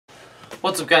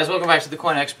What's up, guys? Welcome back to the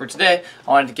Coin Expert. Today I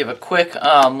wanted to give a quick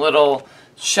little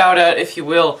shout out, if you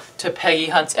will, to Peggy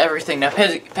Hunts Everything. Now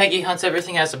Peggy Hunts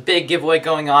Everything has a big giveaway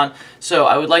going on, so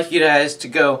I would like you guys to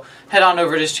go head on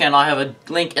over to his channel. I have a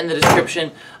link in the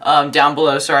description down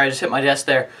below. Sorry, I just hit my desk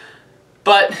there.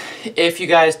 But if you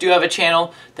guys do have a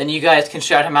channel, then you guys can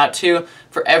shout him out too.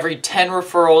 For every 10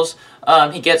 referrals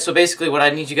he gets. So basically what I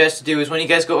need you guys to do is when you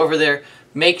guys go over there,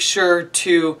 make sure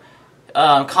to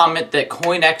comment that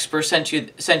Coin Expert sent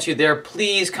you there.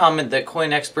 Please comment that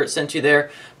Coin Expert sent you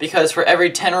there, because for every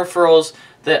 10 referrals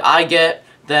that I get,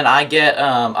 then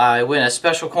I win a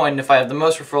special coin. And if I have the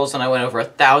most referrals, then I win over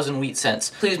 1,000 wheat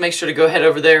cents. Please make sure to go head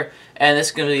over there. And this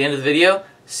is going to be the end of the video.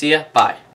 See ya. Bye.